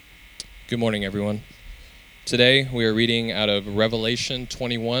Good morning, everyone. Today we are reading out of Revelation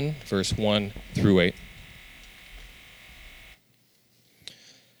 21, verse 1 through 8.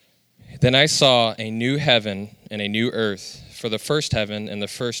 Then I saw a new heaven and a new earth, for the first heaven and the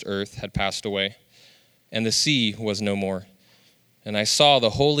first earth had passed away, and the sea was no more. And I saw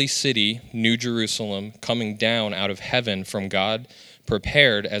the holy city, New Jerusalem, coming down out of heaven from God,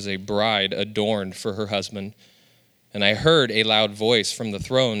 prepared as a bride adorned for her husband. And I heard a loud voice from the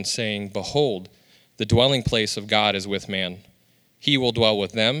throne saying, "Behold, the dwelling place of God is with man. He will dwell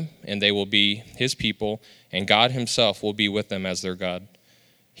with them, and they will be his people, and God himself will be with them as their God.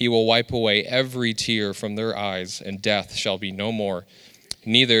 He will wipe away every tear from their eyes, and death shall be no more.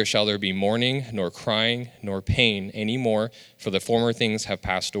 Neither shall there be mourning, nor crying, nor pain any more, for the former things have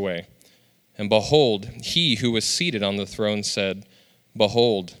passed away." And behold, he who was seated on the throne said,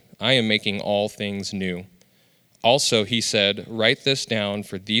 "Behold, I am making all things new." Also he said, "Write this down,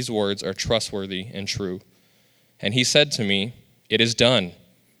 for these words are trustworthy and true." And he said to me, "It is done.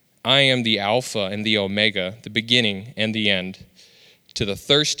 I am the Alpha and the Omega, the beginning and the end. To the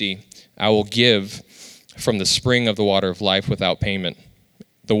thirsty I will give from the spring of the water of life without payment.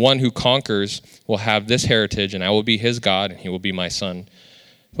 The one who conquers will have this heritage, and I will be his God, and he will be my son.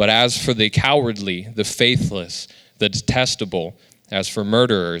 But as for the cowardly, the faithless, the detestable, as for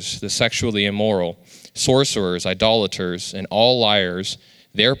murderers, the sexually immoral, sorcerers, idolaters, and all liars,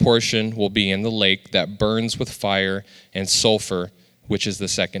 their portion will be in the lake that burns with fire and sulfur, which is the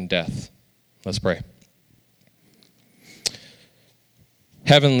second death." Let's pray.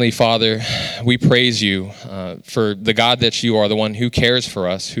 Heavenly Father, we praise you for the God that you are, the one who cares for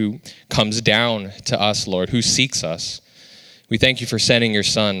us, who comes down to us, Lord, who seeks us. We thank you for sending your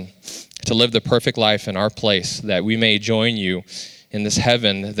Son to live the perfect life in our place, that we may join you in this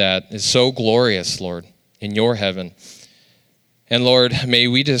heaven that is so glorious, Lord, in your heaven. And Lord, may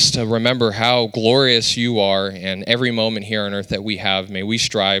we just remember how glorious you are, and every moment here on earth that we have, may we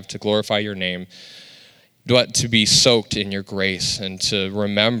strive to glorify your name, but to be soaked in your grace, and to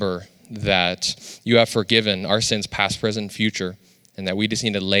remember that you have forgiven our sins past, present, future, and that we just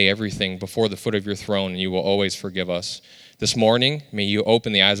need to lay everything before the foot of your throne, and you will always forgive us. This morning, may you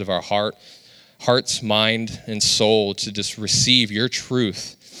open the eyes of our hearts, mind, and soul to just receive your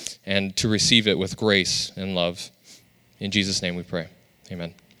truth and to receive it with grace and love. In Jesus' name we pray.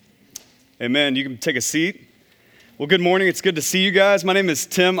 Amen. Amen. You can take a seat. Well, good morning. It's good to see you guys. My name is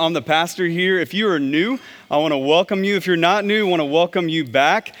Tim. I'm the pastor here. If you are new, I want to welcome you. If you're not new, I want to welcome you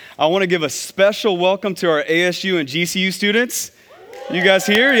back. I want to give a special welcome to our ASU and GCU students. You guys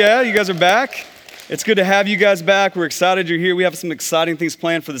here? Yeah, you guys are back. It's good to have you guys back. We're excited you're here. We have some exciting things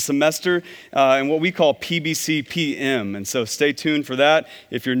planned for the semester and what we call PBC PM. And so stay tuned for that.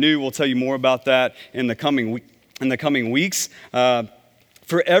 If you're new, we'll tell you more about that in the coming weeks.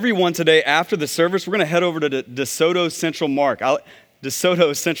 For everyone today, after the service, we're going to head over to DeSoto Central Market.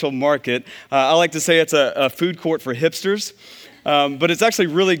 I like to say it's a food court for hipsters. But it's actually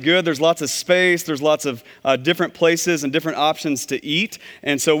really good. There's lots of space. There's lots of different places and different options to eat.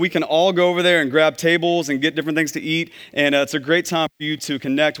 And so we can all go over there and grab tables and get different things to eat. And it's a great time for you to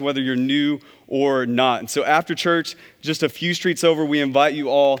connect, whether you're new or not. And so after church, just a few streets over, we invite you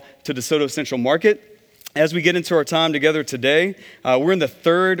all to DeSoto Central Market. As we get into our time together today, we're in the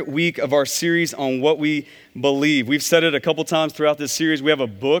third week of our series on what we believe. We've said it a couple times throughout this series. We have a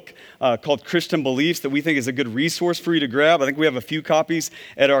book called Christian Beliefs that we think is a good resource for you to grab. I think we have a few copies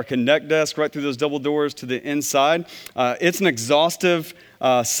at our Connect desk right through those double doors to the inside. It's an exhaustive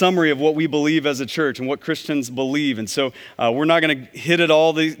summary of what we believe as a church and what Christians believe. And so we're not going to hit it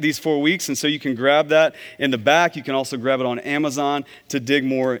all these 4 weeks. And so you can grab that in the back. You can also grab it on Amazon to dig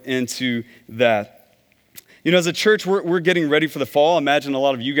more into that. You know, as a church, we're getting ready for the fall. I imagine a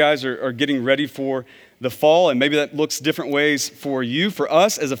lot of you guys are getting ready for the fall, and maybe that looks different ways for you. For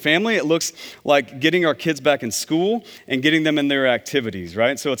us, as a family, it looks like getting our kids back in school and getting them in their activities,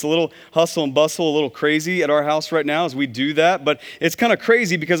 right? So it's a little hustle and bustle, a little crazy at our house right now as we do that, but it's kind of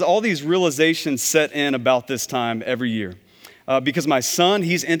crazy because all these realizations set in about this time every year. Because my son,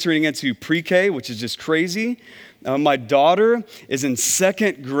 he's entering into pre-K, which is just crazy. My daughter is in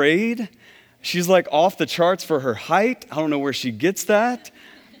second grade. She's like off the charts for her height. I don't know where she gets that.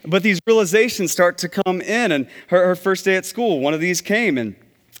 But these realizations start to come in. And her first day at school, one of these came. And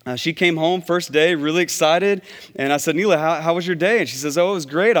she came home first day, really excited. And I said, "Neela, how was your day?" And she says, "Oh, it was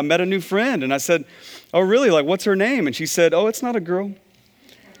great. I met a new friend." And I said, "Oh, really? Like, what's her name?" And she said, "Oh, it's not a girl."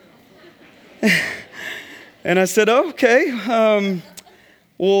 And I said, "Oh, okay.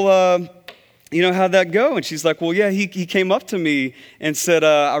 You know, how'd that go?" And she's like, "Well, yeah, he came up to me and said,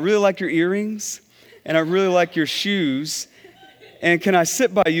 I really like your earrings and I really like your shoes. and can I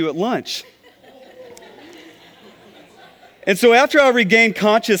sit by you at lunch? And so after I regained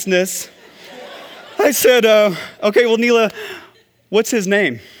consciousness, I said, okay, well, Neela, what's his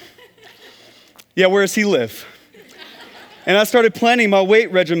name? Yeah, where does he live? And I started planning my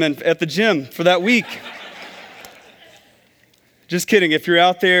weight regimen at the gym for that week. Just kidding. If you're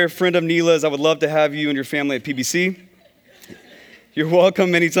out there, friend of Neela's, I would love to have you and your family at PBC. You're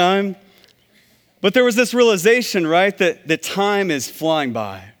welcome anytime. But there was this realization, right, that time is flying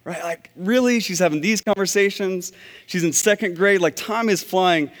by, right? Like, really? She's having these conversations. She's in second grade. Like, time is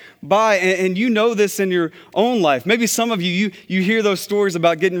flying by. And you know this in your own life. Maybe some of you hear those stories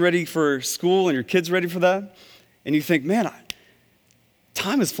about getting ready for school and your kids ready for that. And you think, man,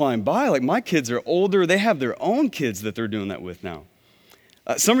 time is flying by. Like, my kids are older. They have their own kids that they're doing that with now.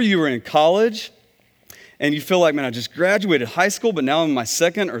 Some of you are in college, and you feel like, man, I just graduated high school, but now I'm in my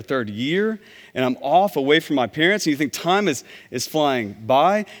second or third year, and I'm off away from my parents, and you think time is flying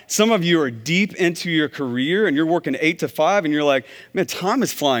by. Some of you are deep into your career, and you're working 8 to 5, and you're like, man, time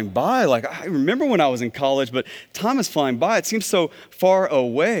is flying by. Like, I remember when I was in college, but time is flying by. It seems so far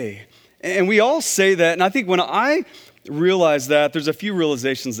away. And we all say that, and I think when I realize that, there's a few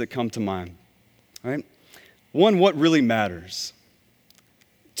realizations that come to mind, right? One, what really matters.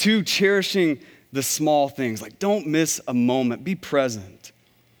 Two, cherishing the small things. Like, don't miss a moment. Be present.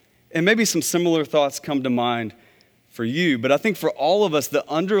 And maybe some similar thoughts come to mind for you, but I think for all of us, the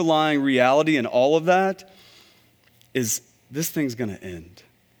underlying reality in all of that is this thing's going to end,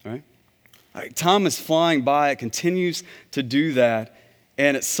 right? Like, time is flying by. It continues to do that.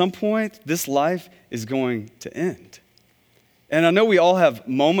 And at some point, this life is going to end. And I know we all have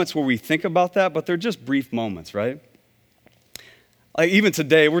moments where we think about that, but they're just brief moments, right? Like, even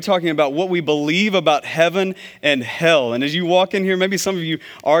today, we're talking about what we believe about heaven and hell. And as you walk in here, maybe some of you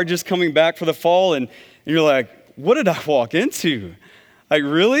are just coming back for the fall, and you're like, what did I walk into? Like,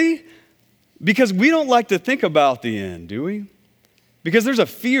 really? Because we don't like to think about the end, do we? Because there's a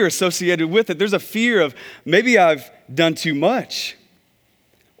fear associated with it. There's a fear of maybe I've done too much.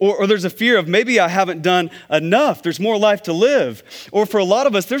 Or there's a fear of maybe I haven't done enough. There's more life to live. Or for a lot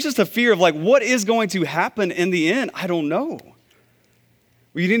of us, there's just a fear of like, what is going to happen in the end? I don't know.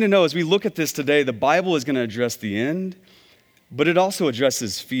 What you need to know as we look at this today, the Bible is going to address the end, but it also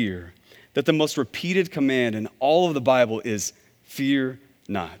addresses fear. That the most repeated command in all of the Bible is fear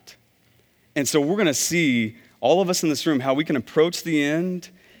not. And so we're going to see, all of us in this room, how we can approach the end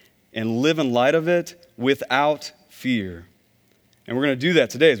and live in light of it without fear. And we're going to do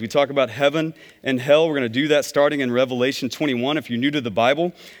that today as we talk about heaven and hell. We're going to do that starting in Revelation 21. If you're new to the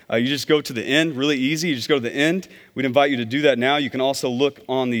Bible, you just go to the end, really easy. You just go to the end. We'd invite you to do that now. You can also look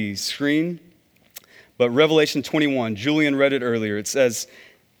on the screen. But Revelation 21, Julian read it earlier. It says,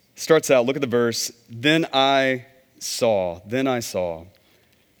 starts out, look at the verse, then I saw.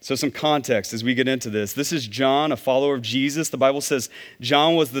 So some context as we get into this. This is John, a follower of Jesus. The Bible says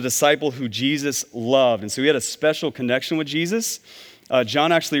John was the disciple who Jesus loved. And so he had a special connection with Jesus.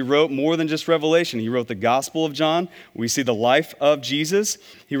 John actually wrote more than just Revelation. He wrote the Gospel of John. We see the life of Jesus.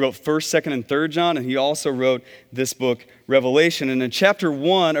 He wrote 1st, 2nd, and 3rd John. And he also wrote this book, Revelation. And in chapter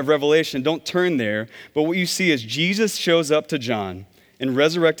 1 of Revelation, don't turn there, but what you see is Jesus shows up to John in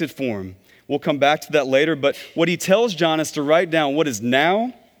resurrected form. We'll come back to that later. But what he tells John is to write down what is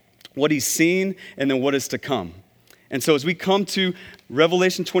now, what he's seen, and then what is to come. And so as we come to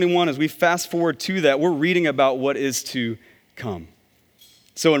Revelation 21, as we fast forward to that, we're reading about what is to come.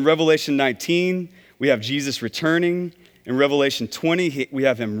 So in Revelation 19, we have Jesus returning. In Revelation 20, we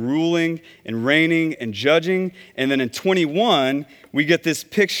have him ruling and reigning and judging. And then in 21, we get this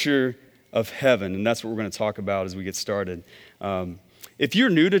picture of heaven. And that's what we're going to talk about as we get started. If you're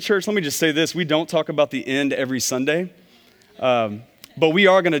new to church, let me just say this. We don't talk about the end every Sunday. But we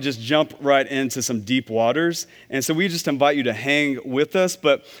are going to just jump right into some deep waters. And so we just invite you to hang with us.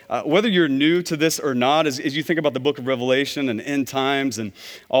 But whether you're new to this or not, as you think about the book of Revelation and end times and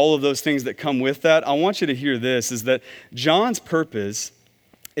all of those things that come with that, I want you to hear this, is that John's purpose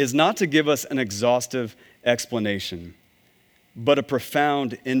is not to give us an exhaustive explanation, but a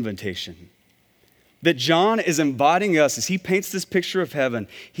profound invitation. That John is inviting us, as he paints this picture of heaven,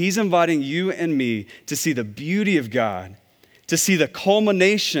 he's inviting you and me to see the beauty of God, to see the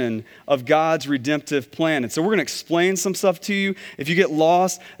culmination of God's redemptive plan. And so we're going to explain some stuff to you. If you get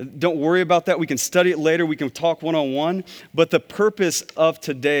lost, don't worry about that. We can study it later. We can talk one-on-one. But the purpose of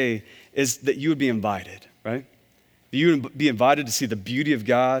today is that you would be invited, right? That you would be invited to see the beauty of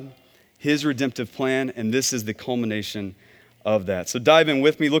God, his redemptive plan, and this is the culmination of that. So dive in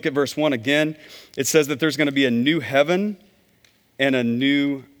with me. Look at verse 1 again. It says that there's going to be a new heaven and a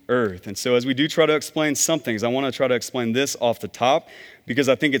new earth. And so as we do try to explain some things, I want to try to explain this off the top because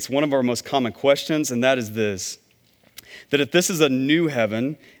I think it's one of our most common questions, and that is this: that if this is a new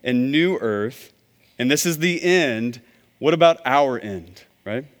heaven and new earth, and this is the end, what about our end,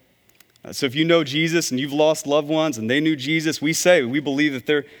 right? So if you know Jesus and you've lost loved ones and they knew Jesus, we believe that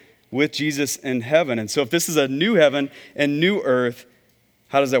they're with Jesus in heaven. And so if this is a new heaven and new earth,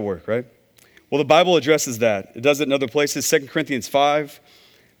 how does that work, right? Well, the Bible addresses that. It does it in other places. 2 Corinthians 5,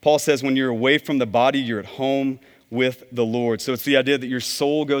 Paul says when you're away from the body, you're at home with the Lord. So it's the idea that your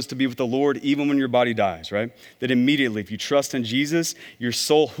soul goes to be with the Lord even when your body dies, right? That immediately, if you trust in Jesus, your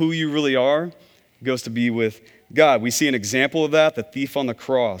soul, who you really are, goes to be with God. We see an example of that, the thief on the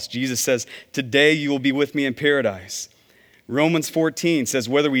cross. Jesus says, today you will be with me in paradise. Romans 14 says,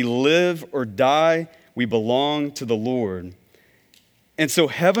 whether we live or die, we belong to the Lord. And so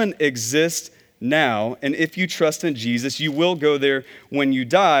heaven exists now, and if you trust in Jesus, you will go there when you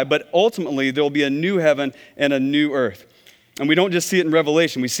die, but ultimately there will be a new heaven and a new earth. And we don't just see it in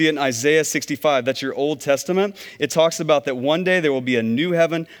Revelation, we see it in Isaiah 65. That's your Old Testament. It talks about that one day there will be a new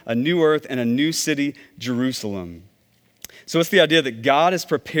heaven, a new earth, and a new city, Jerusalem. So it's the idea that God is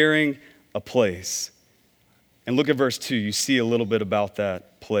preparing a place. And look at verse 2. You see a little bit about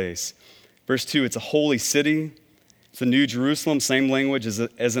that place. Verse 2, it's a holy city. It's a new Jerusalem, same language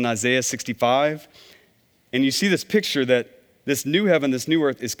as in Isaiah 65. And you see this picture that this new heaven, this new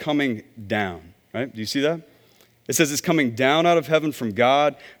earth is coming down, right? Do you see that? It says it's coming down out of heaven from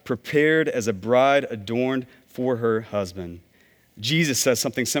God, prepared as a bride adorned for her husband. Jesus says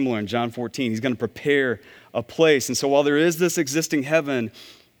something similar in John 14. He's going to prepare a place. And so while there is this existing heaven,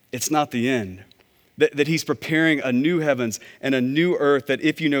 it's not the end. That he's preparing a new heavens and a new earth that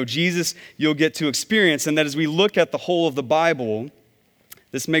if you know Jesus, you'll get to experience. And that as we look at the whole of the Bible,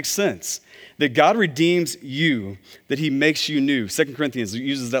 this makes sense. That God redeems you, that he makes you new. 2 Corinthians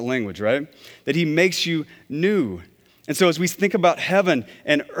uses that language, right? That he makes you new. And so as we think about heaven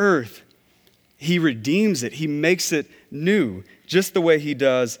and earth, he redeems it. He makes it new, just the way he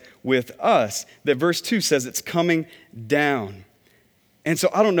does with us. That verse 2 says it's coming down. And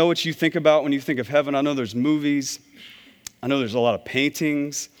so I don't know what you think about when you think of heaven. I know there's movies. I know there's a lot of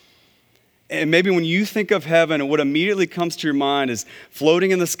paintings. And maybe when you think of heaven, what immediately comes to your mind is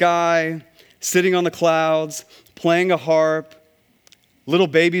floating in the sky, sitting on the clouds, playing a harp, little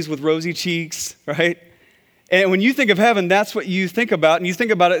babies with rosy cheeks, right? And when you think of heaven, that's what you think about. And you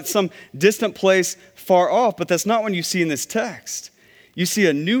think about it at some distant place far off, but that's not what you see in this text. You see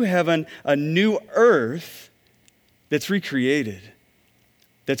a new heaven, a new earth that's recreated,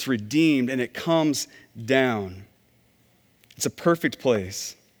 that's redeemed, and it comes down. It's a perfect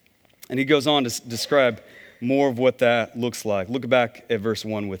place. And he goes on to describe more of what that looks like. Look back at verse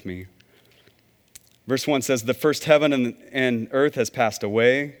 1 with me. Verse 1 says, the first heaven and earth has passed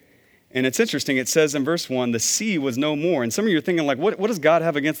away. And it's interesting, it says in verse 1, the sea was no more. And some of you are thinking, like, what does God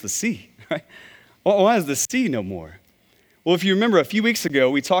have against the sea? Right? Well, why is the sea no more? Well, if you remember a few weeks ago,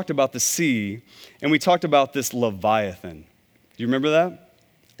 we talked about the sea, and we talked about this Leviathan. Do you remember that?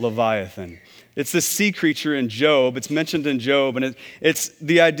 Leviathan. It's this sea creature in Job. It's mentioned in Job, and it's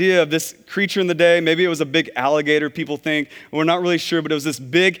the idea of this creature in the day. Maybe it was a big alligator, people think. We're not really sure, but it was this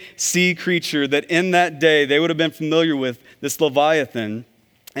big sea creature that in that day they would have been familiar with, this Leviathan,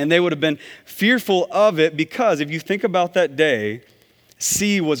 and they would have been fearful of it because if you think about that day,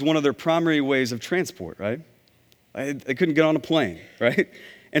 sea was one of their primary ways of transport, right? They couldn't get on a plane, right?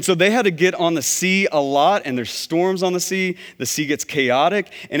 And so they had to get on the sea a lot, and there's storms on the sea. The sea gets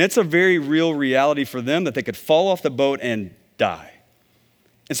chaotic, and it's a very real reality for them that they could fall off the boat and die.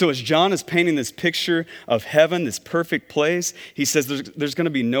 And so as John is painting this picture of heaven, this perfect place, he says there's going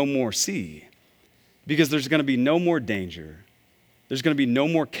to be no more sea because there's going to be no more danger. There's going to be no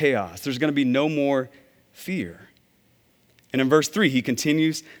more chaos. There's going to be no more fear. And in verse 3, he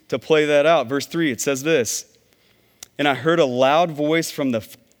continues to play that out. Verse 3, it says this, and I heard a loud voice from the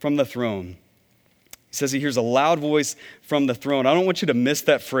throne. He says he hears a loud voice from the throne. I don't want you to miss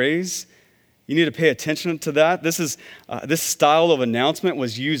that phrase. You need to pay attention to that. This style of announcement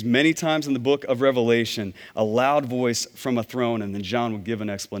was used many times in the book of Revelation. A loud voice from a throne, and then John would give an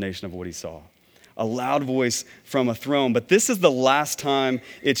explanation of what he saw. A loud voice from a throne. But this is the last time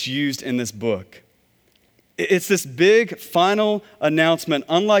it's used in this book. It's this big final announcement,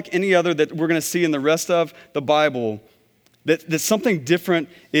 unlike any other that we're going to see in the rest of the Bible, that something different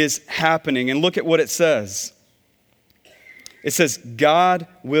is happening. And look at what it says. It says, God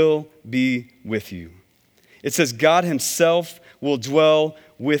will be with you. It says, God himself will dwell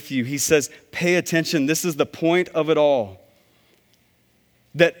with you. He says, pay attention. This is the point of it all.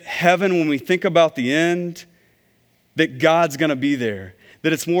 That heaven, when we think about the end, that God's going to be there.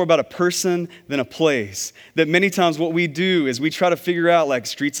 that it's more about a person than a place. That many times what we do is we try to figure out like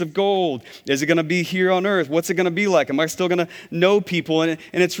streets of gold. Is it going to be here on earth? What's it going to be like? Am I still going to know people? And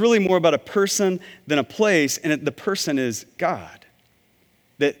it's really more about a person than a place. And the person is God.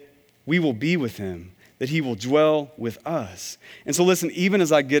 That we will be with him. That he will dwell with us. And so listen, even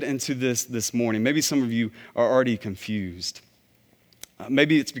as I get into this morning, maybe some of you are already confused.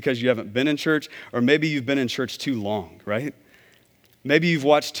 Maybe it's because you haven't been in church, or maybe you've been in church too long, right? Maybe you've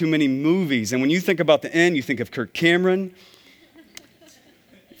watched too many movies, and when you think about the end, you think of Kirk Cameron.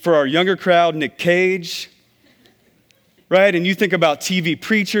 For our younger crowd, Nick Cage, right? And you think about TV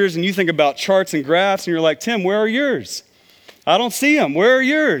preachers, and you think about charts and graphs, and you're like, Tim, where are yours? I don't see them. Where are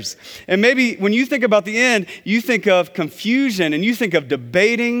yours? And maybe when you think about the end, you think of confusion, and you think of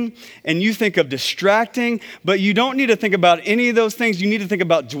debating, and you think of distracting, but you don't need to think about any of those things. You need to think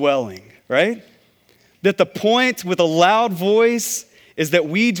about dwelling, right? That the point with a loud voice is that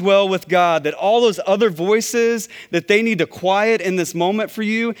we dwell with God, that all those other voices, that they need to quiet in this moment for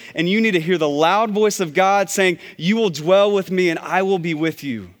you, and you need to hear the loud voice of God saying, you will dwell with me and I will be with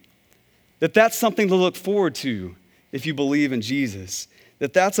you. That's something to look forward to if you believe in Jesus.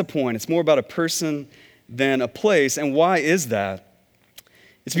 That's a point. It's more about a person than a place. And why is that?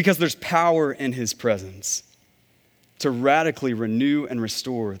 It's because there's power in his presence to radically renew and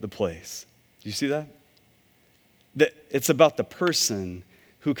restore the place. Do you see that? That it's about the person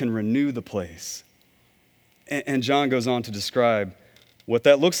who can renew the place. And John goes on to describe what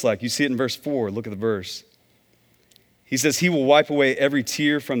that looks like. You see it in verse 4. Look at the verse. He says, he will wipe away every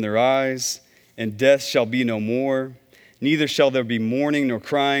tear from their eyes, and death shall be no more. Neither shall there be mourning, nor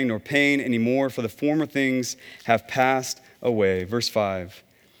crying, nor pain anymore, for the former things have passed away. Verse 5.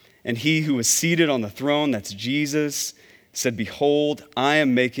 And he who was seated on the throne, that's Jesus, said, behold, I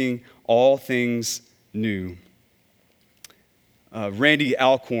am making all things new. Randy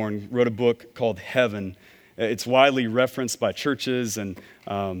Alcorn wrote a book called Heaven. It's widely referenced by churches and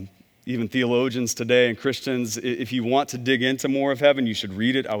even theologians today and Christians. If you want to dig into more of heaven, you should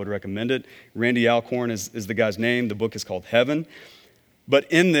read it. I would recommend it. Randy Alcorn is the guy's name. The book is called Heaven. But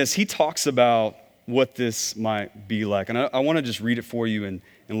in this, he talks about what this might be like. And I want to just read it for you and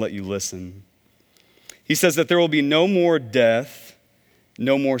let you listen. He says that there will be no more death,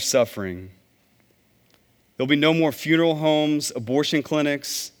 no more suffering. There'll be no more funeral homes, abortion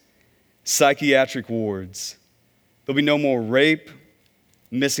clinics, psychiatric wards. There'll be no more rape,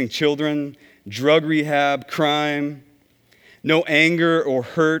 missing children, drug rehab, crime, no anger or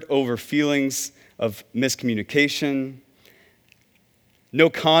hurt over feelings of miscommunication,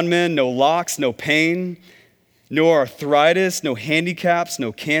 no con men, no locks, no pain, no arthritis, no handicaps,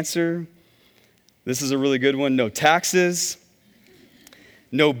 no cancer. This is a really good one. No taxes,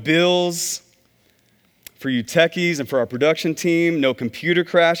 no bills for you techies and for our production team, no computer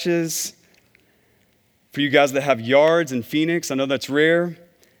crashes. For you guys that have yards in Phoenix, I know that's rare.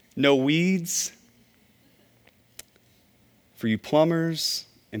 No weeds. For you plumbers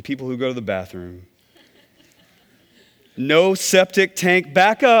and people who go to the bathroom. No septic tank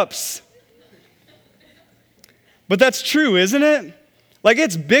backups. But that's true, isn't it? Like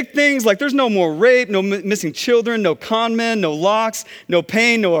it's big things, like there's no more rape, no missing children, no con men, no locks, no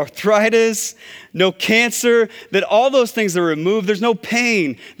pain, no arthritis, no cancer, that all those things are removed. There's no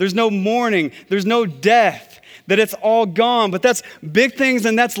pain, there's no mourning, there's no death, that it's all gone. But that's big things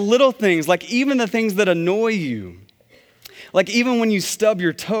and that's little things, like even the things that annoy you. Like even when you stub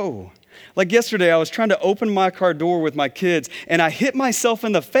your toe. Like yesterday, I was trying to open my car door with my kids and I hit myself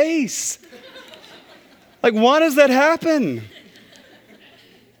in the face. Like why does that happen?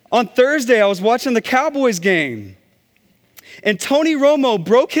 On Thursday, I was watching the Cowboys game, and Tony Romo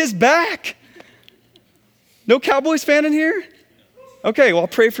broke his back. No Cowboys fan in here? Okay, well, I'll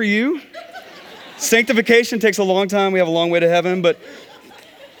pray for you. Sanctification takes a long time. We have a long way to heaven, but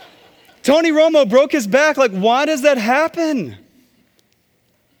Tony Romo broke his back. Like, why does that happen?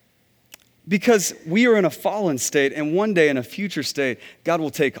 Because we are in a fallen state, and one day in a future state, God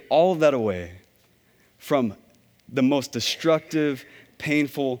will take all of that away from the most destructive,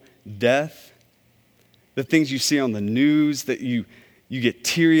 painful death, the things you see on the news that you get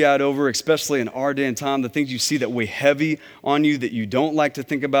teary-eyed over, especially in our day and time, the things you see that weigh heavy on you that you don't like to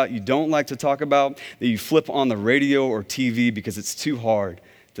think about, you don't like to talk about, that you flip on the radio or TV because it's too hard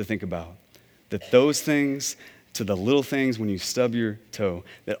to think about. That those things, to the little things when you stub your toe,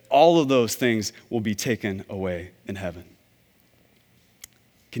 that all of those things will be taken away in heaven.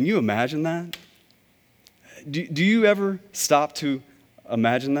 Can you imagine that? Do you ever stop to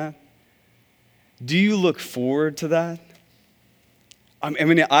imagine that? Do you look forward to that? I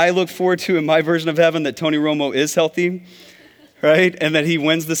mean, I look forward to in my version of heaven that Tony Romo is healthy, right? And that he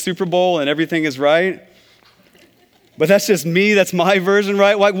wins the Super Bowl and everything is right. But that's just me, that's my version,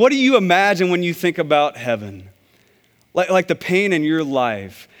 right? Like, what do you imagine when you think about heaven? Like the pain in your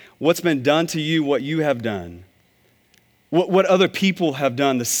life, what's been done to you, what you have done, what other people have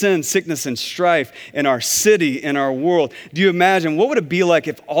done, the sin, sickness, and strife in our city, in our world. Do you imagine what would it be like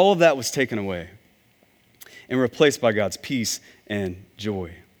if all of that was taken away and replaced by God's peace and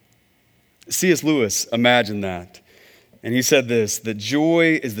joy? C.S. Lewis imagined that. And he said this, that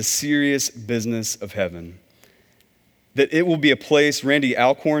joy is the serious business of heaven. That it will be a place, Randy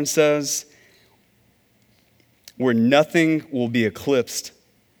Alcorn says, where nothing will be eclipsed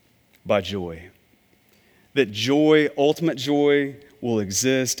by joy. That joy, ultimate joy, will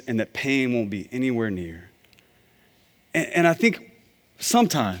exist and that pain won't be anywhere near. And I think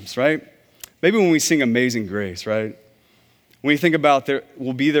sometimes, right? Maybe when we sing Amazing Grace, right? When you think about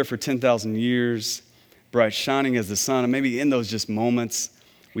we'll be there for 10,000 years, bright shining as the sun, and maybe in those just moments,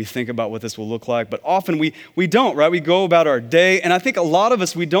 we think about what this will look like, but often we don't, right? We go about our day, and I think a lot of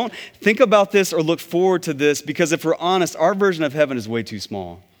us, we don't think about this or look forward to this because if we're honest, our version of heaven is way too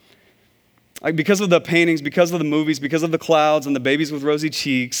small. Like because of the paintings, because of the movies, because of the clouds and the babies with rosy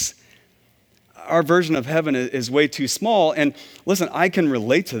cheeks, our version of heaven is way too small. And listen, I can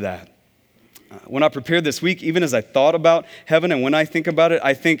relate to that. When I prepared this week, even as I thought about heaven and when I think about it,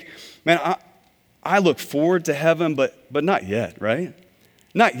 I think, man, I look forward to heaven, but not yet, right?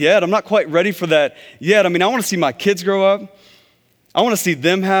 Not yet. I'm not quite ready for that yet. I mean, I want to see my kids grow up. I want to see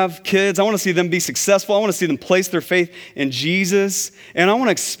them have kids. I want to see them be successful. I want to see them place their faith in Jesus. And I want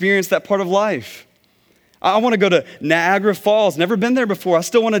to experience that part of life. I want to go to Niagara Falls. Never been there before. I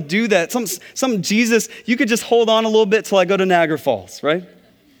still want to do that. Some Jesus, you could just hold on a little bit till I go to Niagara Falls, right?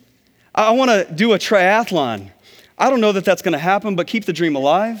 I want to do a triathlon. I don't know that that's going to happen, but keep the dream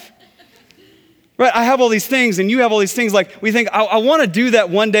alive. Right, I have all these things and you have all these things. Like we think, I want to do that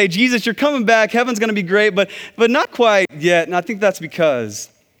one day. Jesus, you're coming back. Heaven's going to be great, but not quite yet. And I think that's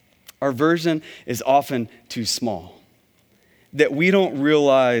because our version is often too small. That we don't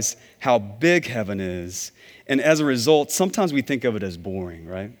realize how big heaven is. And as a result, sometimes we think of it as boring,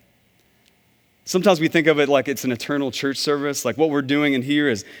 right? Sometimes we think of it like it's an eternal church service. Like what we're doing in here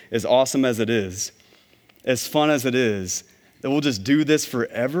is as awesome as it is, as fun as it is, that we'll just do this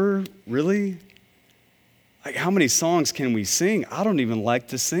forever, really? Like, how many songs can we sing? I don't even like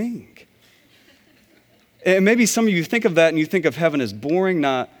to sing. And maybe some of you think of that and you think of heaven as boring,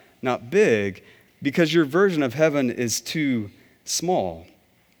 not big, because your version of heaven is too small.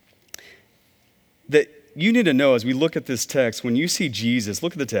 That you need to know as we look at this text, when you see Jesus,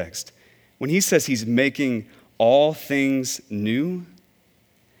 look at the text. When he says he's making all things new,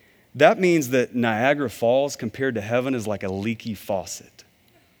 that means that Niagara Falls compared to heaven is like a leaky faucet,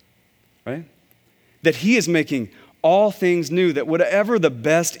 right? That he is making all things new, that whatever the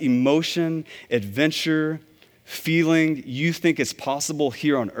best emotion, adventure, feeling you think is possible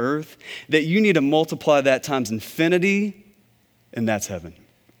here on earth, that you need to multiply that times infinity, and that's heaven,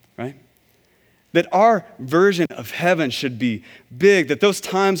 right? That our version of heaven should be big, that those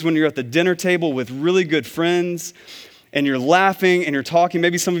times when you're at the dinner table with really good friends, and you're laughing and you're talking.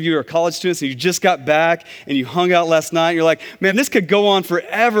 Maybe some of you are college students and you just got back and you hung out last night. You're like, man, this could go on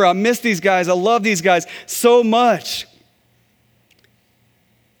forever. I miss these guys. I love these guys so much.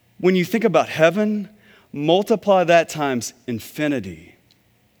 When you think about heaven, multiply that times infinity.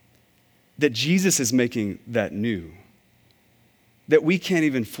 That Jesus is making that new. That we can't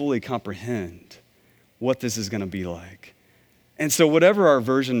even fully comprehend what this is going to be like. And so whatever our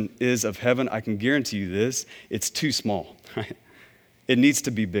version is of heaven, I can guarantee you this, it's too small, right? It needs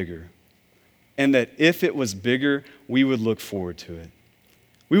to be bigger. And that if it was bigger, we would look forward to it.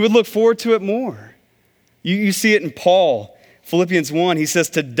 We would look forward to it more. You see it in Paul, Philippians 1. He says,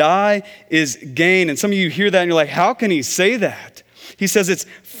 to die is gain. And some of you hear that and you're like, how can he say that? He says it's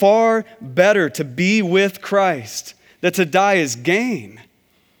far better to be with Christ, that to die is gain.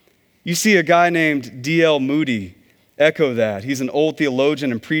 You see a guy named D.L. Moody echo that. He's an old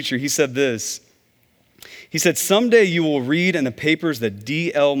theologian and preacher. He said this. He said, someday you will read in the papers that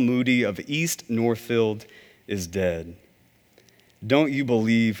D.L. Moody of East Northfield is dead. Don't you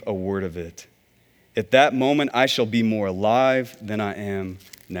believe a word of it. At that moment, I shall be more alive than I am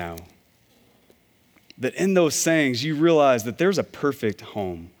now. That in those sayings, you realize that there's a perfect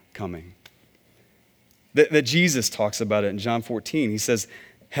home coming. That Jesus talks about it in John 14. He says,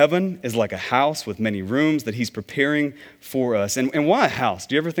 heaven is like a house with many rooms that he's preparing for us. And why a house?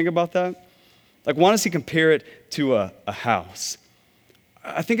 Do you ever think about that? Like, why does he compare it to a house?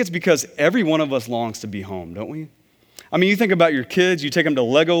 I think it's because every one of us longs to be home, don't we? I mean, you think about your kids, you take them to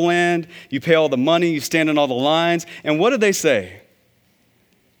Legoland, you pay all the money, you stand in all the lines, and what do they say?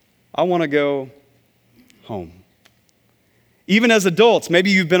 I want to go home. Even as adults, maybe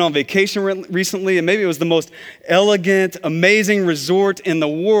you've been on vacation recently, and maybe it was the most elegant, amazing resort in the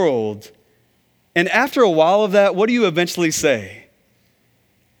world. And after a while of that, what do you eventually say?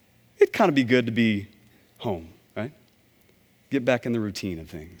 It'd kind of be good to be home, right? Get back in the routine of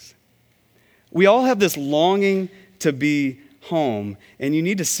things. We all have this longing to be home, and you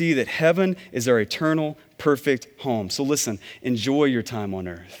need to see that heaven is our eternal, perfect home. So listen, enjoy your time on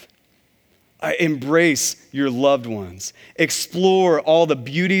earth. Embrace your loved ones. Explore all the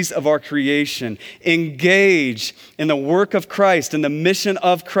beauties of our creation. Engage in the work of Christ and the mission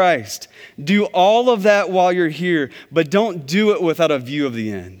of Christ. Do all of that while you're here, but don't do it without a view of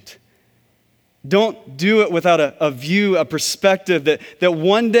the end. Don't do it without a view, a perspective that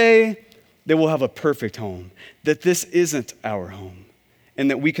one day that we'll have a perfect home, that this isn't our home, and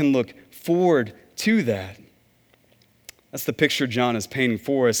that we can look forward to that. That's the picture John is painting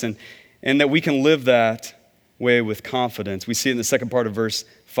for us, and that we can live that way with confidence. We see it in the second part of verse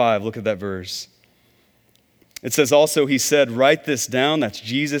 5. Look at that verse. It says, also, he said, write this down. That's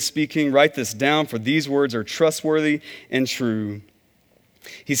Jesus speaking. Write this down, for these words are trustworthy and true.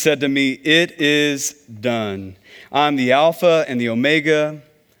 He said to me, it is done. I'm the Alpha and the Omega.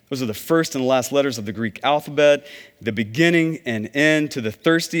 Those are the first and last letters of the Greek alphabet. The beginning and end. To the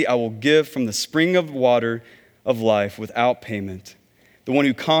thirsty, I will give from the spring of water of life without payment. The one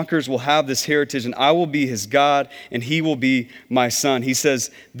who conquers will have this heritage, and I will be his God, and he will be my son. He says,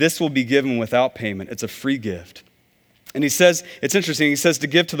 this will be given without payment. It's a free gift. And he says, it's interesting, he says to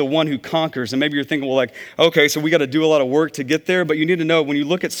give to the one who conquers. And maybe you're thinking, well, like, okay, so we got to do a lot of work to get there. But you need to know, when you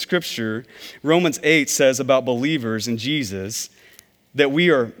look at Scripture, Romans 8 says about believers in Jesus that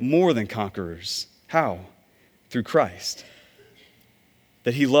we are more than conquerors. How? Through Christ.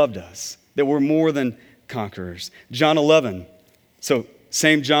 That he loved us. That we're more than conquerors. John 11. So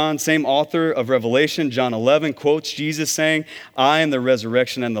same John, same author of Revelation, John 11 quotes Jesus saying, I am the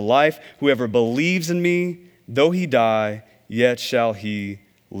resurrection and the life. Whoever believes in me, though he die, yet shall he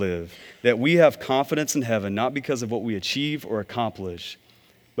live. That we have confidence in heaven, not because of what we achieve or accomplish,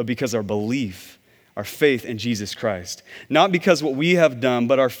 but because our belief, our faith in Jesus Christ. Not because what we have done,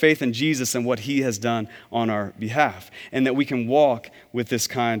 but our faith in Jesus and what he has done on our behalf. And that we can walk with this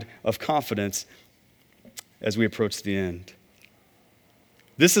kind of confidence as we approach the end.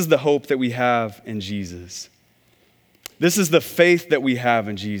 This is the hope that we have in Jesus. This is the faith that we have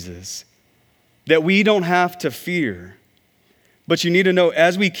in Jesus, that we don't have to fear. But you need to know,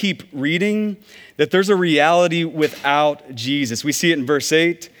 as we keep reading, that there's a reality without Jesus. We see it in verse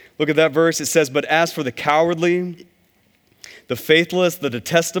 8. Look at that verse. It says, but as for the cowardly, the faithless, the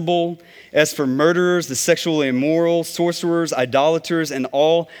detestable, as for murderers, the sexually immoral, sorcerers, idolaters, and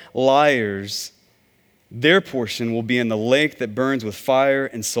all liars, their portion will be in the lake that burns with fire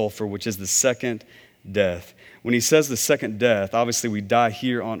and sulfur, which is the second death. When he says the second death, obviously we die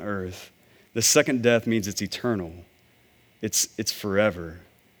here on earth. The second death means it's eternal. It's forever.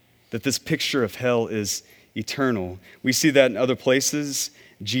 That this picture of hell is eternal. We see that in other places.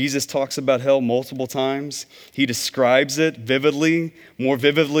 Jesus talks about hell multiple times. He describes it vividly, more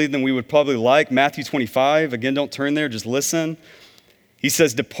vividly than we would probably like. Matthew 25, again, don't turn there, just listen. He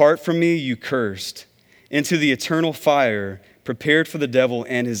says, depart from me, you cursed, into the eternal fire prepared for the devil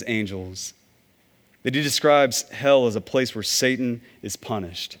and his angels. That he describes hell as a place where Satan is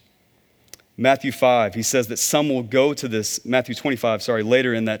punished. Matthew 5, he says that some will go to this, Matthew 25,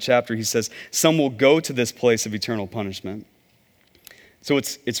 later in that chapter, he says, some will go to this place of eternal punishment. So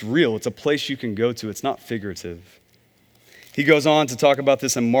it's real. It's a place you can go to. It's not figurative. He goes on to talk about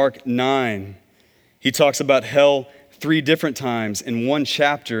this in Mark 9. He talks about hell 3 different times in one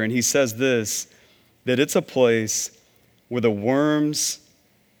chapter, and he says this, that it's a place where the worms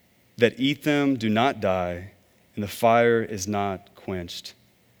that eat them do not die, and the fire is not quenched.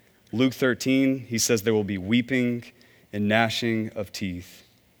 Luke 13, he says there will be weeping and gnashing of teeth.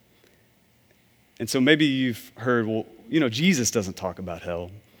 And so maybe you've heard, well, Jesus doesn't talk about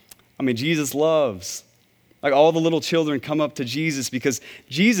hell. I mean, Jesus loves. Like all the little children come up to Jesus because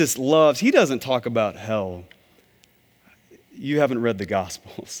Jesus loves. He doesn't talk about hell. You haven't read the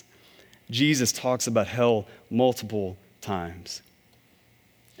Gospels. Jesus talks about hell multiple times.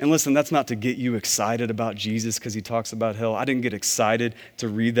 And listen, that's not to get you excited about Jesus because he talks about hell. I didn't get excited to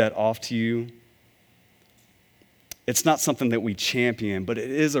read that off to you. It's not something that we champion, but it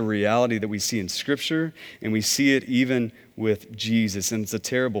is a reality that we see in Scripture, and we see it even with Jesus, and it's a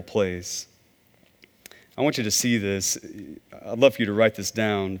terrible place. I want you to see this. I'd love for you to write this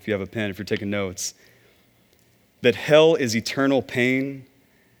down if you have a pen, if you're taking notes. that hell is eternal pain,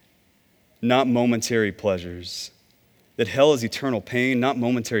 not momentary pleasures. That hell is eternal pain, not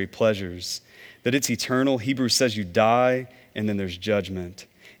momentary pleasures. That it's eternal. Hebrews says you die and then there's judgment.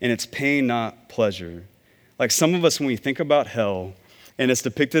 And it's pain, not pleasure. Like some of us, when we think about hell, and it's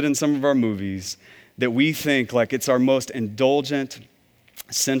depicted in some of our movies, that we think like it's our most indulgent,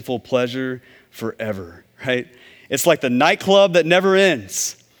 sinful pleasure forever, right? It's like the nightclub that never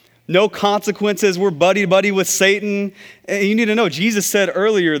ends. No consequences. We're buddy-buddy with Satan. And you need to know, Jesus said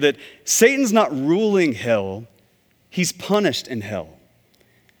earlier that Satan's not ruling hell. He's punished in hell.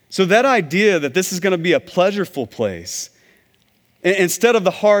 So that idea that this is going to be a pleasureful place, instead of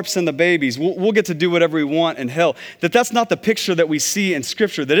the harps and the babies, we'll get to do whatever we want in hell, that's not the picture that we see in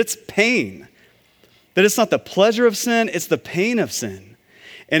Scripture, that it's pain. That it's not the pleasure of sin, it's the pain of sin.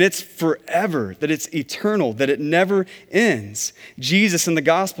 And it's forever, that it's eternal, that it never ends. Jesus in the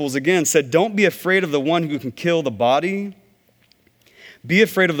Gospels, again, said, don't be afraid of the one who can kill the body. Be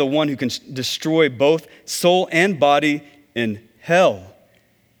afraid of the one who can destroy both soul and body in hell.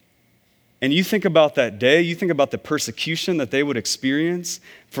 And you think about that day, you think about the persecution that they would experience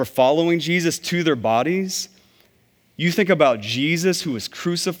for following Jesus to their bodies. You think about Jesus who was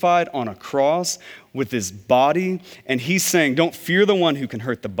crucified on a cross with his body, and he's saying, don't fear the one who can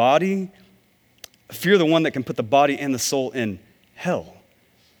hurt the body, fear the one that can put the body and the soul in hell.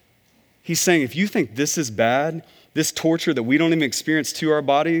 He's saying, if you think this is bad, this torture that we don't even experience to our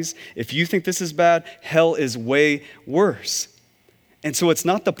bodies, if you think this is bad, hell is way worse. And so it's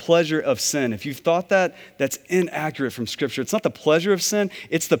not the pleasure of sin. If you've thought that, that's inaccurate from Scripture. It's not the pleasure of sin,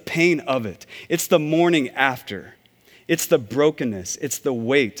 it's the pain of it. It's the mourning after. It's the brokenness, it's the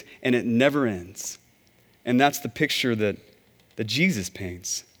weight, and it never ends. And that's the picture that Jesus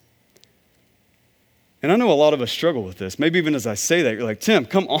paints. And I know a lot of us struggle with this. Maybe even as I say that, you're like, Tim,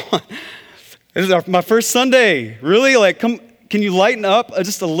 come on. This is my first Sunday. Really? Like, can you lighten up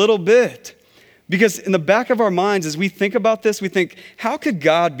just a little bit? Because in the back of our minds, as we think about this, we think, how could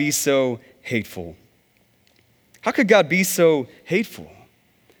God be so hateful? How could God be so hateful?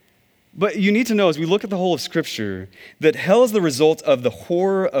 But you need to know, as we look at the whole of Scripture, that hell is the result of the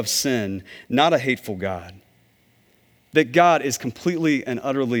horror of sin, not a hateful God. That God is completely and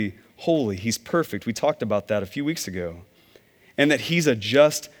utterly holy. He's perfect. We talked about that a few weeks ago. And that he's a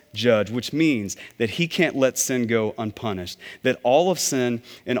just judge, which means that he can't let sin go unpunished. That all of sin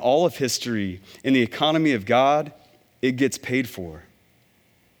and all of history in the economy of God, it gets paid for.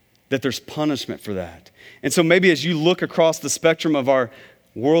 That there's punishment for that. And so maybe as you look across the spectrum of our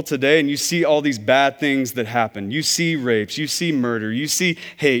world today and you see all these bad things that happen, you see rapes, you see murder, you see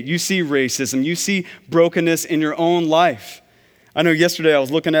hate, you see racism, you see brokenness in your own life. I know yesterday I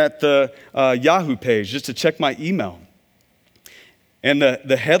was looking at the Yahoo page just to check my email. And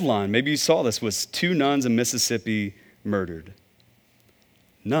the headline, maybe you saw this, was 2 nuns in Mississippi murdered.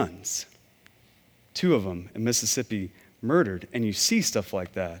 Nuns. 2 of them in Mississippi murdered. And you see stuff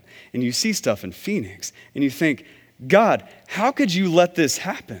like that. And you see stuff in Phoenix. And you think, God, how could you let this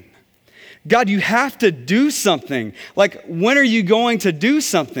happen? God, you have to do something. Like, when are you going to do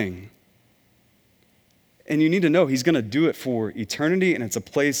something? And you need to know he's going to do it for eternity, and it's a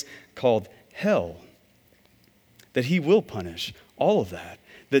place called hell. That he will punish all of that.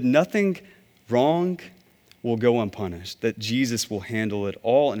 That nothing wrong will go unpunished. That Jesus will handle it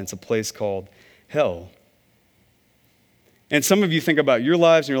all, and it's a place called hell. And some of you think about your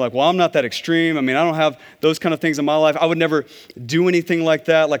lives and you're like, well, I'm not that extreme. I mean, I don't have those kind of things in my life. I would never do anything like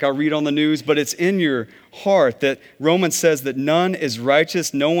that, like I read on the news. But it's in your heart that Romans says that none is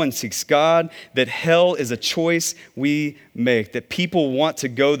righteous, no one seeks God, that hell is a choice we make, that people want to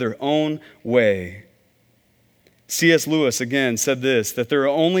go their own way. C.S. Lewis, again, said this, that there are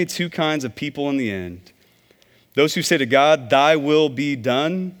only 2 kinds of people in the end. Those who say to God, thy will be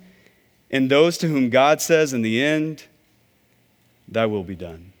done, and those to whom God says in the end, thy will be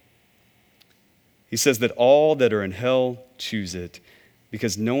done. He says that all that are in hell choose it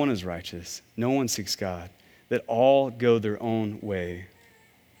because no one is righteous, no one seeks God, that all go their own way.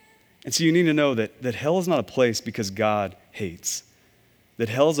 And so you need to know that hell is not a place because God hates, that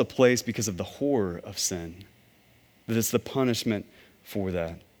hell is a place because of the horror of sin, that it's the punishment for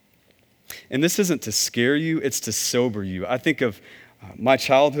that. And this isn't to scare you, it's to sober you. I think of my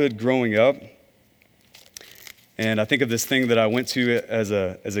childhood growing up, and I think of this thing that I went to as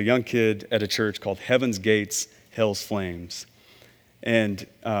a young kid at a church called Heaven's Gates, Hell's Flames. And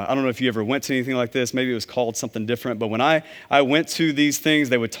I don't know if you ever went to anything like this. Maybe it was called something different. But when I went to these things,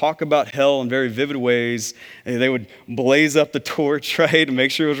 they would talk about hell in very vivid ways. And they would blaze up the torch, right, and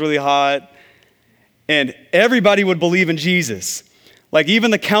make sure it was really hot. And everybody would believe in Jesus. Like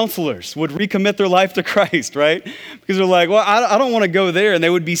even the counselors would recommit their life to Christ, right? Because they're like, well, I don't want to go there. And they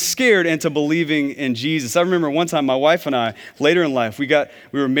would be scared into believing in Jesus. I remember one time my wife and I, later in life, we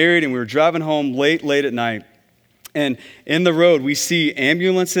were married and we were driving home late at night. And in the road, we see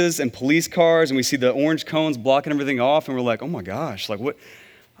ambulances and police cars and we see the orange cones blocking everything off. And we're like, oh my gosh, like what?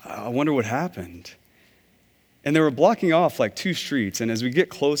 I wonder what happened. And they were blocking off like 2 streets. And as we get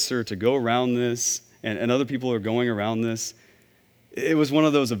closer to go around this and other people are going around this, it was one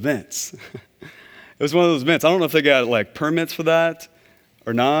of those events. It was one of those events. I don't know if they got like permits for that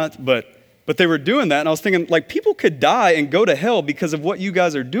or not, but they were doing that. And I was thinking, like, people could die and go to hell because of what you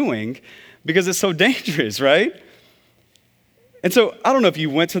guys are doing because it's so dangerous, right? And so I don't know if you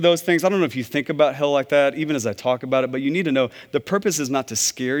went to those things. I don't know if you think about hell like that, even as I talk about it, but you need to know the purpose is not to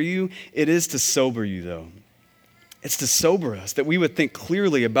scare you. It is to sober you, though. It's to sober us, that we would think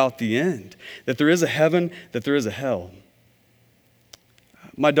clearly about the end, that there is a heaven, that there is a hell.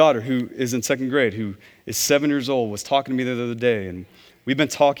 My daughter, who is in 2nd grade, who is 7 years old, was talking to me the other day, and we've been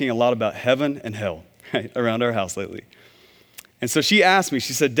talking a lot about heaven and hell, right, around our house lately. And so she asked me,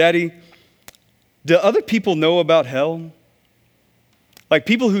 she said, Daddy, do other people know about hell? Like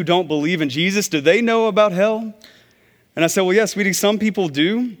people who don't believe in Jesus, do they know about hell? And I said, well, yes, sweetie, some people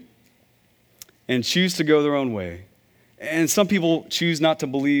do and choose to go their own way. And some people choose not to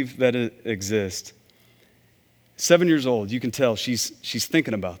believe that it exists. 7 years old, you can tell she's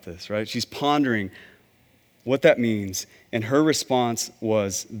thinking about this, right? She's pondering what that means. And her response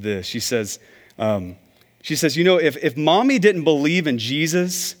was this. She says, you know, if mommy didn't believe in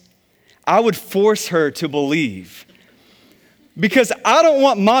Jesus, I would force her to believe because I don't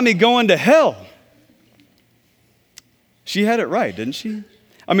want mommy going to hell. She had it right, didn't she?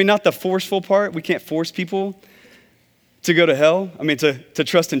 I mean, not the forceful part. We can't force people to go to hell. I mean, to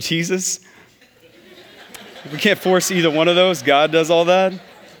trust in Jesus. We can't force either one of those. God does all that.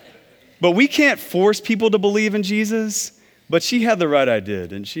 But we can't force people to believe in Jesus. But she had the right idea,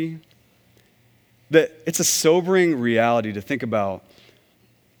 didn't she? That it's a sobering reality to think about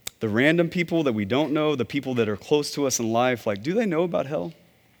the random people that we don't know, the people that are close to us in life. Like, do they know about hell?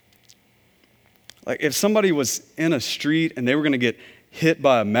 Like, if somebody was in a street and they were going to get hit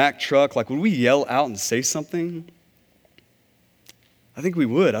by a Mack truck, like, would we yell out and say something? I think we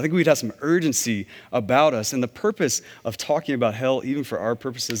would. I think we'd have some urgency about us. And the purpose of talking about hell, even for our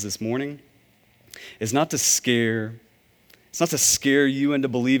purposes this morning, is not to scare. It's not to scare you into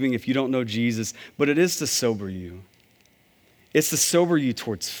believing if you don't know Jesus, but it is to sober you. It's to sober you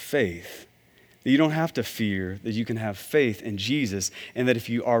towards faith. That you don't have to fear, that you can have faith in Jesus, and that if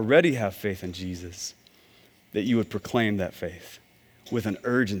you already have faith in Jesus, that you would proclaim that faith with an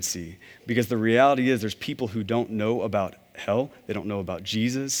urgency. Because the reality is there's people who don't know about hell, they don't know about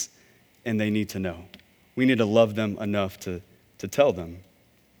Jesus, and they need to know. We need to love them enough to tell them.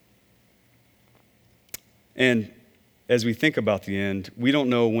 And as we think about the end, we don't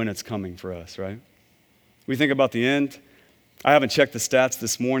know when it's coming for us, right? We think about the end. I haven't checked the stats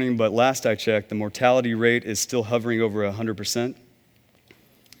this morning, but last I checked, the mortality rate is still hovering over 100%.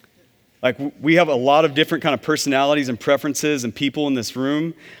 Like, we have a lot of different kind of personalities and preferences and people in this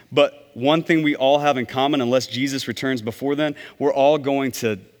room, but one thing we all have in common, unless Jesus returns before then, we're all going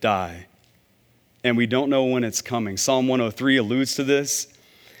to die. And we don't know when it's coming. Psalm 103 alludes to this.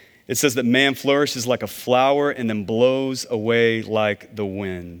 It says that man flourishes like a flower and then blows away like the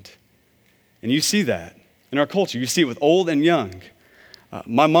wind. And you see that in our culture. You see it with old and young.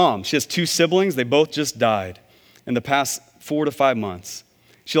 My mom, she has 2 siblings. They both just died in the past 4 to 5 months.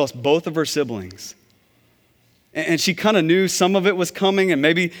 She lost both of her siblings. And she kind of knew some of it was coming and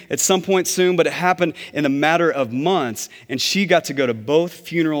maybe at some point soon, but it happened in a matter of months. And she got to go to both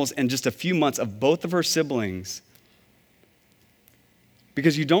funerals in just a few months of both of her siblings.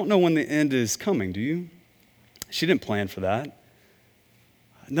 Because you don't know when the end is coming, do you? She didn't plan for that.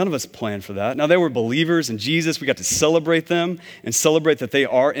 None of us planned for that. Now, they were believers in Jesus. We got to celebrate them and celebrate that they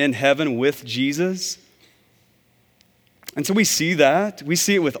are in heaven with Jesus. And so we see that. We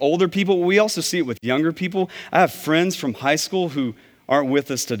see it with older people. We also see it with younger people. I have friends from high school who aren't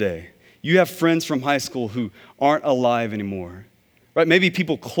with us today. You have friends from high school who aren't alive anymore. Right? Maybe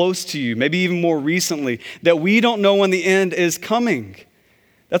people close to you, maybe even more recently, that we don't know when the end is coming.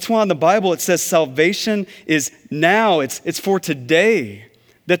 That's why in the Bible it says salvation is now. It's for today.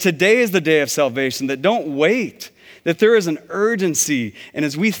 That today is the day of salvation. That don't wait. That there is an urgency. And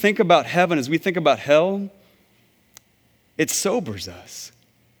as we think about heaven, as we think about hell, it sobers us.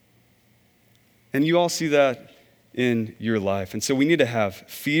 And you all see that in your life. And so we need to have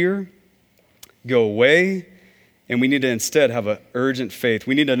fear go away, and we need to instead have an urgent faith.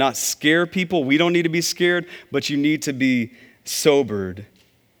 We need to not scare people. We don't need to be scared, but you need to be sobered.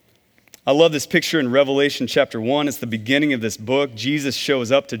 I love this picture in Revelation chapter 1. It's the beginning of this book. Jesus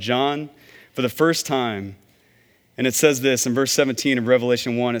shows up to John for the first time. And it says this in verse 17 of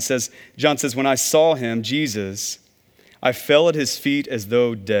Revelation 1. It says, John says, when I saw him, Jesus, I fell at his feet as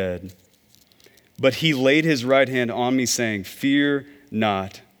though dead. But he laid his right hand on me, saying, fear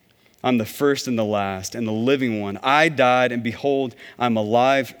not. I'm the first and the last and the living one. I died, and behold, I'm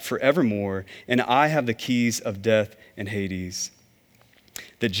alive forevermore, and I have the keys of death and Hades.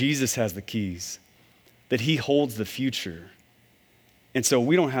 That Jesus has the keys, that he holds the future. And so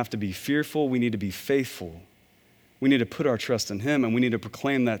we don't have to be fearful. We need to be faithful. We need to put our trust in him, and we need to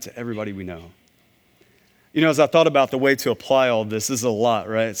proclaim that to everybody we know. You know, as I thought about the way to apply all this is a lot,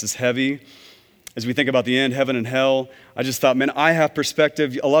 right? It's just heavy. As we think about the end, heaven and hell, I just thought, man, I have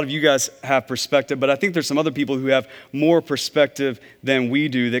perspective. A lot of you guys have perspective, but I think there's some other people who have more perspective than we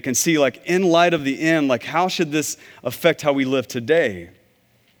do that can see, like, in light of the end, like, how should this affect how we live today?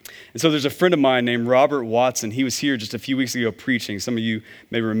 And so there's a friend of mine named Robert Watson. He was here just a few weeks ago preaching. Some of you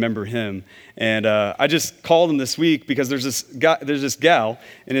may remember him. And I just called him this week because there's this gal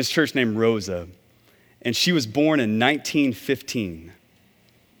in his church named Rosa. And she was born in 1915.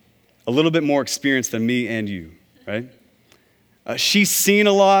 A little bit more experienced than me and you, right? She's seen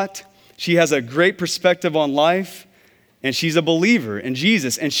a lot. She has a great perspective on life. And she's a believer in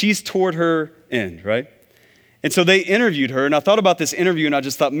Jesus. And she's toward her end, right? And so they interviewed her, and I thought about this interview, and I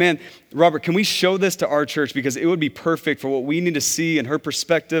just thought, man, Robert, can we show this to our church? Because it would be perfect for what we need to see in her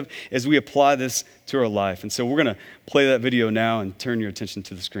perspective as we apply this to our life. And so we're going to play that video now and turn your attention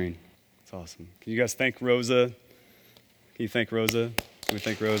to the screen. It's awesome. Can you guys thank Rosa? Can you thank Rosa? Can we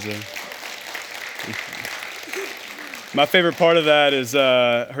thank Rosa? My favorite part of that is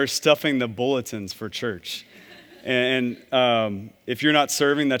her stuffing the bulletins for church. And if you're not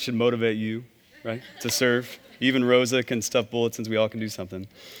serving, that should motivate you, right, to serve. Even Rosa can stuff bulletins. We all can do something.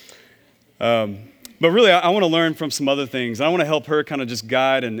 But really, I want to learn from some other things. I want to help her kind of just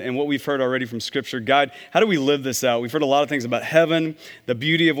guide and what we've heard already from Scripture, guide how do we live this out? We've heard a lot of things about heaven, the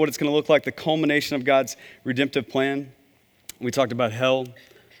beauty of what it's going to look like, the culmination of God's redemptive plan. We talked about hell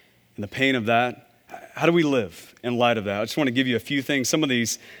and the pain of that. How do we live in light of that? I just want to give you a few things. Some of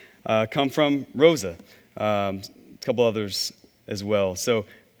these come from Rosa, a couple others as well. So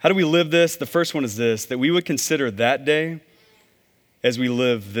how do we live this? The first one is this, that we would consider that day as we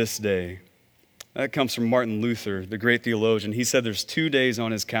live this day. That comes from Martin Luther, the great theologian. He said there's 2 days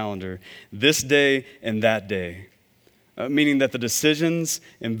on his calendar, this day and that day, meaning that the decisions,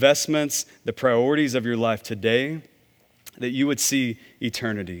 investments, the priorities of your life today, that you would see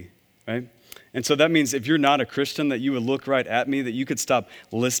eternity, right? And so that means if you're not a Christian, that you would look right at me, that you could stop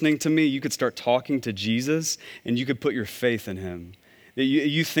listening to me, you could start talking to Jesus, and you could put your faith in him. That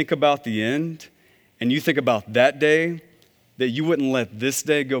you think about the end, and you think about that day, that you wouldn't let this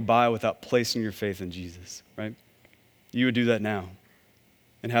day go by without placing your faith in Jesus, right? You would do that now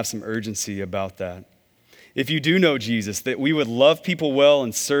and have some urgency about that. If you do know Jesus, that we would love people well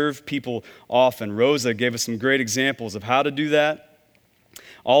and serve people often. Rosa gave us some great examples of how to do that.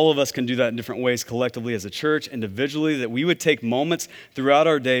 All of us can do that in different ways collectively as a church, individually, that we would take moments throughout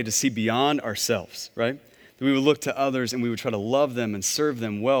our day to see beyond ourselves, right? That we would look to others and we would try to love them and serve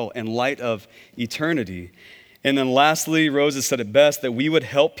them well in light of eternity. And then lastly, Rosa said it best, that we would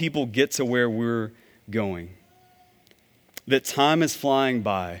help people get to where we're going. That time is flying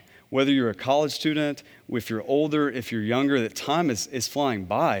by. Whether you're a college student, if you're older, if you're younger, that time is flying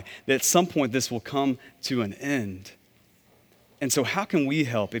by. That at some point this will come to an end. And so how can we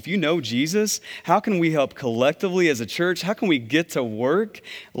help? If you know Jesus, how can we help collectively as a church? How can we get to work,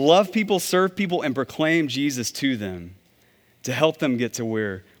 love people, serve people, and proclaim Jesus to them to help them get to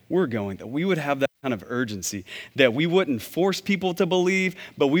where we're going? That we would have that kind of urgency, that we wouldn't force people to believe,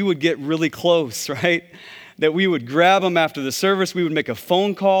 but we would get really close, right? That we would grab them after the service, we would make a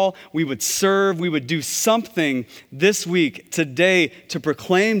phone call, we would serve, we would do something this week, today, to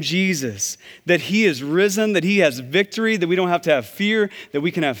proclaim Jesus, that he is risen, that he has victory, that we don't have to have fear, that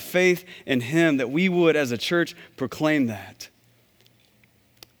we can have faith in him, that we would as a church proclaim that.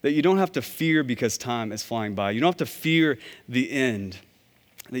 That you don't have to fear because time is flying by. You don't have to fear the end,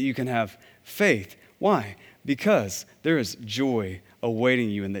 that you can have faith. Why? Because there is joy awaiting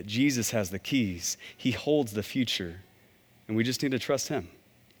you and that Jesus has the keys. He holds the future, and we just need to trust him.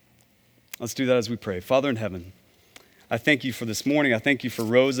 Let's do that as we pray. Father in heaven, I thank you for this morning. I thank you for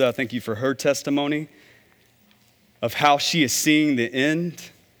Rosa. I thank you for her testimony of how she is seeing the end,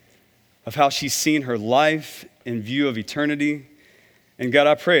 of how she's seen her life in view of eternity. And God,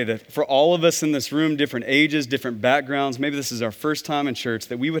 I pray that for all of us in this room, different ages, different backgrounds, maybe this is our first time in church,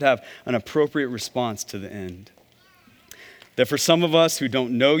 that we would have an appropriate response to the end. That for some of us who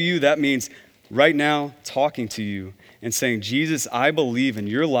don't know you, that means right now talking to you and saying, Jesus, I believe in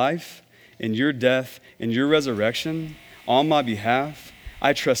your life, in your death, in your resurrection on my behalf.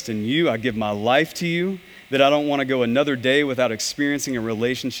 I trust in you. I give my life to you, that I don't want to go another day without experiencing a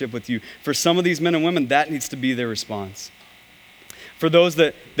relationship with you. For some of these men and women, that needs to be their response. For those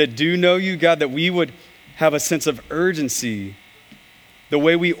that do know you, God, that we would have a sense of urgency, the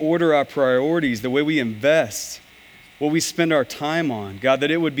way we order our priorities, the way we invest, what we spend our time on. God, that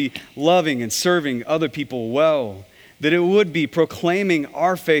it would be loving and serving other people well, that it would be proclaiming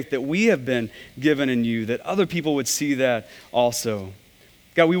our faith that we have been given in you, that other people would see that also.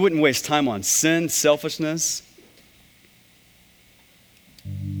 God, we wouldn't waste time on sin, selfishness,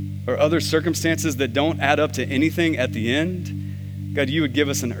 or other circumstances that don't add up to anything at the end. God, you would give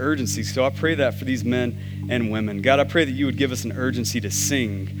us an urgency. So I pray that for these men and women. God, I pray that you would give us an urgency to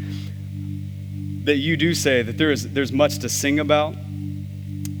sing. That you do say that there's much to sing about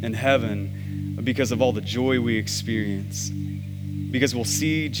in heaven because of all the joy we experience. Because we'll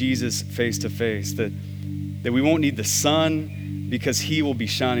see Jesus face to face. That we won't need the sun because he will be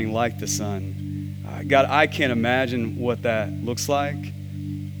shining like the sun. God, I can't imagine what that looks like.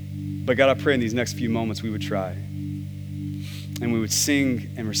 But God, I pray in these next few moments we would try. And we would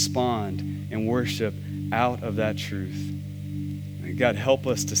sing and respond and worship out of that truth. And God, help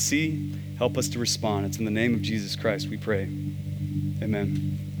us to see, help us to respond. It's in the name of Jesus Christ we pray.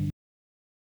 Amen.